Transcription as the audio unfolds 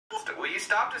Will you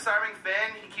stop disarming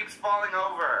Finn? He keeps falling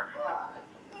over.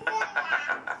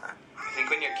 I think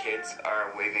when your kids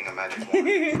are waving a magic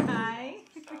wand. Hi.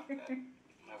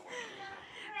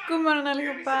 God morgon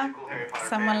allihopa.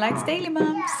 Someone likes daily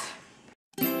moms.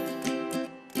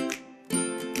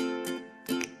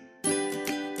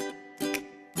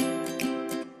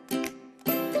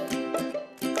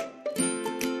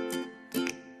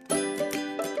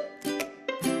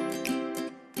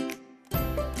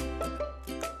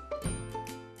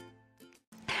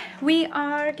 We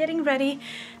are getting ready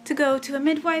to go to a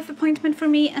midwife appointment for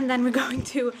me, and then we're going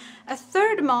to a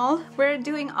third mall. We're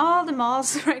doing all the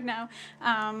malls right now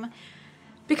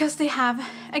because they have,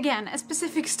 again, a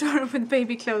specific store with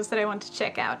baby clothes that I want to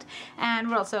check out. And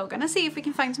we're also gonna see if we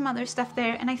can find some other stuff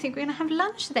there, and I think we're gonna have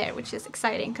lunch there, which is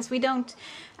exciting because we don't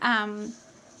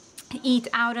eat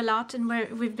out a lot, and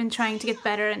we've been trying to get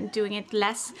better and doing it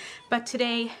less, but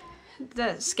today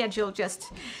the schedule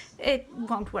just, it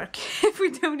won't work if we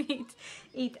don't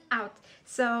eat out.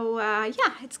 So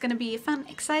yeah, it's gonna be a fun,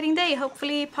 exciting day.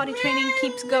 Hopefully potty training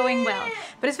keeps going well.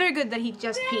 But it's very good that he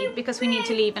just peed because we need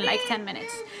to leave in like 10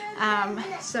 minutes.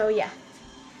 So yeah,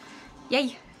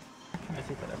 yay.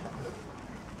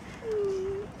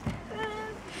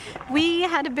 We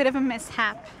had a bit of a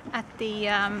mishap at the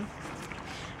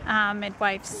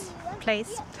midwife's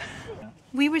place.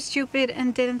 We were stupid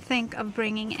and didn't think of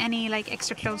bringing any like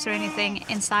extra clothes or anything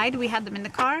inside. We had them in the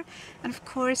car, and of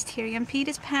course Tyrion peed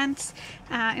his pants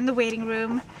in the waiting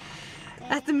room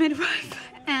at the midwife.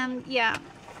 And yeah,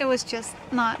 it was just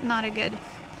not a good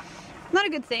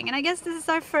thing. And I guess this is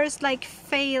our first like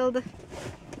fail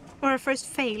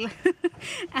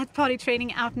at potty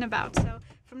training out and about. So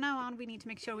from now on, we need to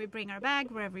make sure we bring our bag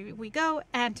wherever we go,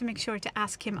 and to make sure to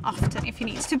ask him often if he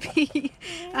needs to pee.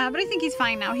 But I think he's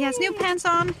fine now. He has new pants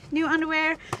on, new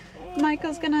underwear.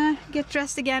 Michael's gonna get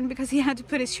dressed again because he had to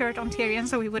put his shirt on Tyrion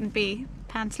so he wouldn't be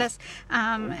pantsless.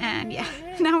 And yeah,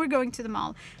 now we're going to the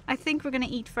mall. I think we're gonna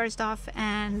eat first off,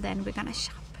 and then we're gonna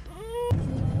shop.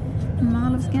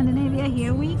 Mall of Scandinavia,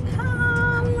 here we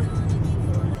come.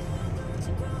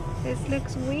 This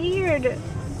looks weird.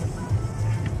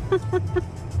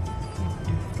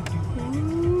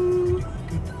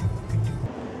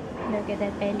 Look at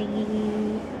that belly.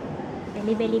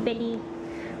 Belly, belly, belly.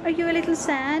 Are you a little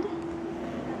sad?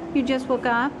 You just woke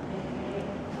up?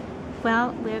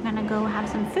 Well, we're gonna go have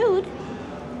some food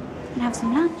and have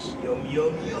some lunch. Yum,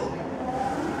 yum, yum.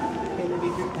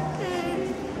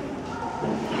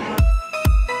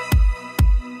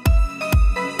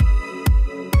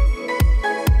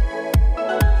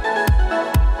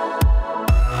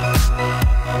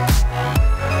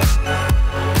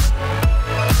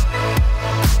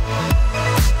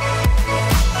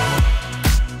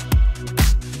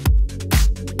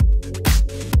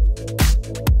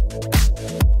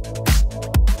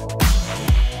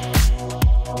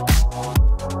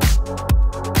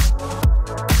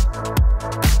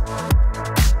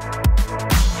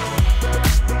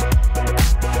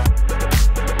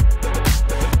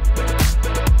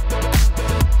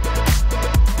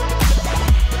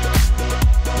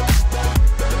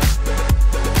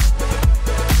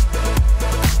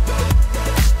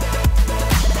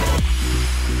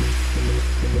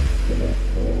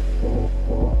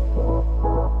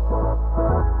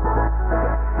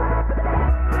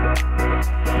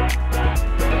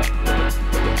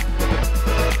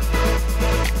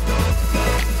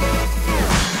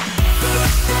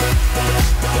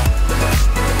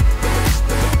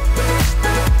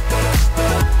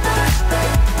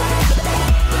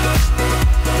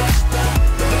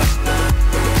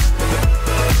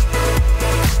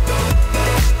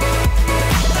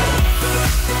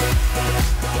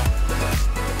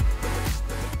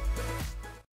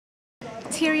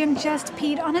 Tyrion just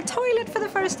peed on a toilet for the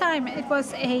first time. It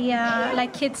was a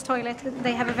like kids toilet.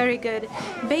 They have a very good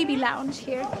baby lounge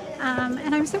here,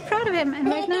 and I'm so proud of him. And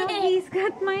right now he's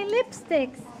got my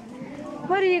lipsticks.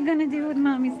 What are you gonna do with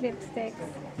mommy's lipsticks?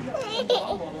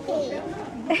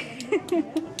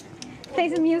 Play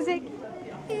some music.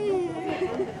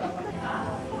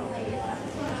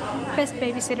 Best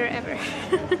babysitter ever.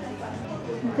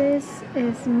 This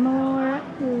is more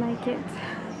like it.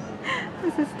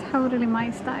 This is totally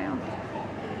my style.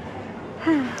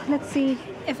 Let's see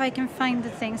if I can find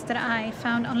the things that I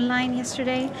found online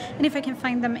yesterday, and if I can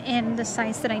find them in the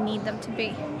size that I need them to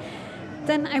be.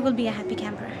 Then I will be a happy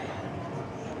camper.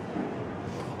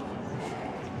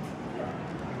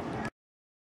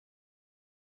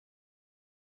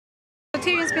 So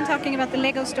Tyrion's been talking about the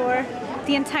Lego store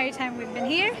the entire time we've been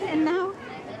here, and now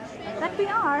that we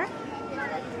are,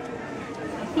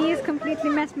 he is completely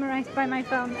mesmerized by my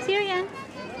phone. Tyrion,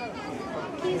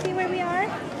 Can you see where we are?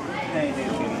 Nej, det är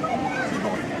synd.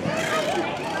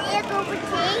 Jag går på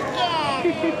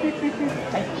butiken.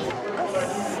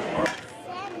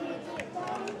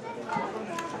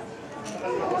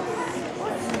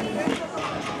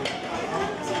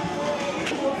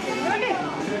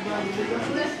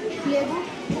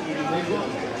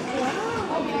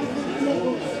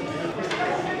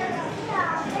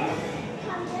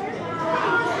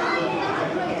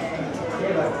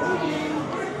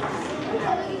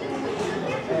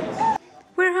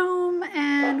 We're home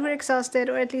and we're exhausted,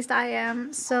 or at least I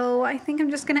am, so I think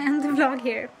I'm just gonna end the vlog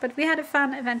here. But we had a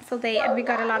fun, eventful day and we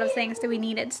got a lot of things that we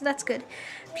needed, so that's good.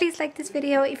 Please like this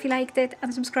video if you liked it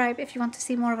and subscribe if you want to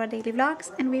see more of our daily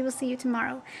vlogs, and we will see you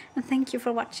tomorrow. And thank you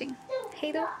for watching.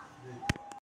 Hej då!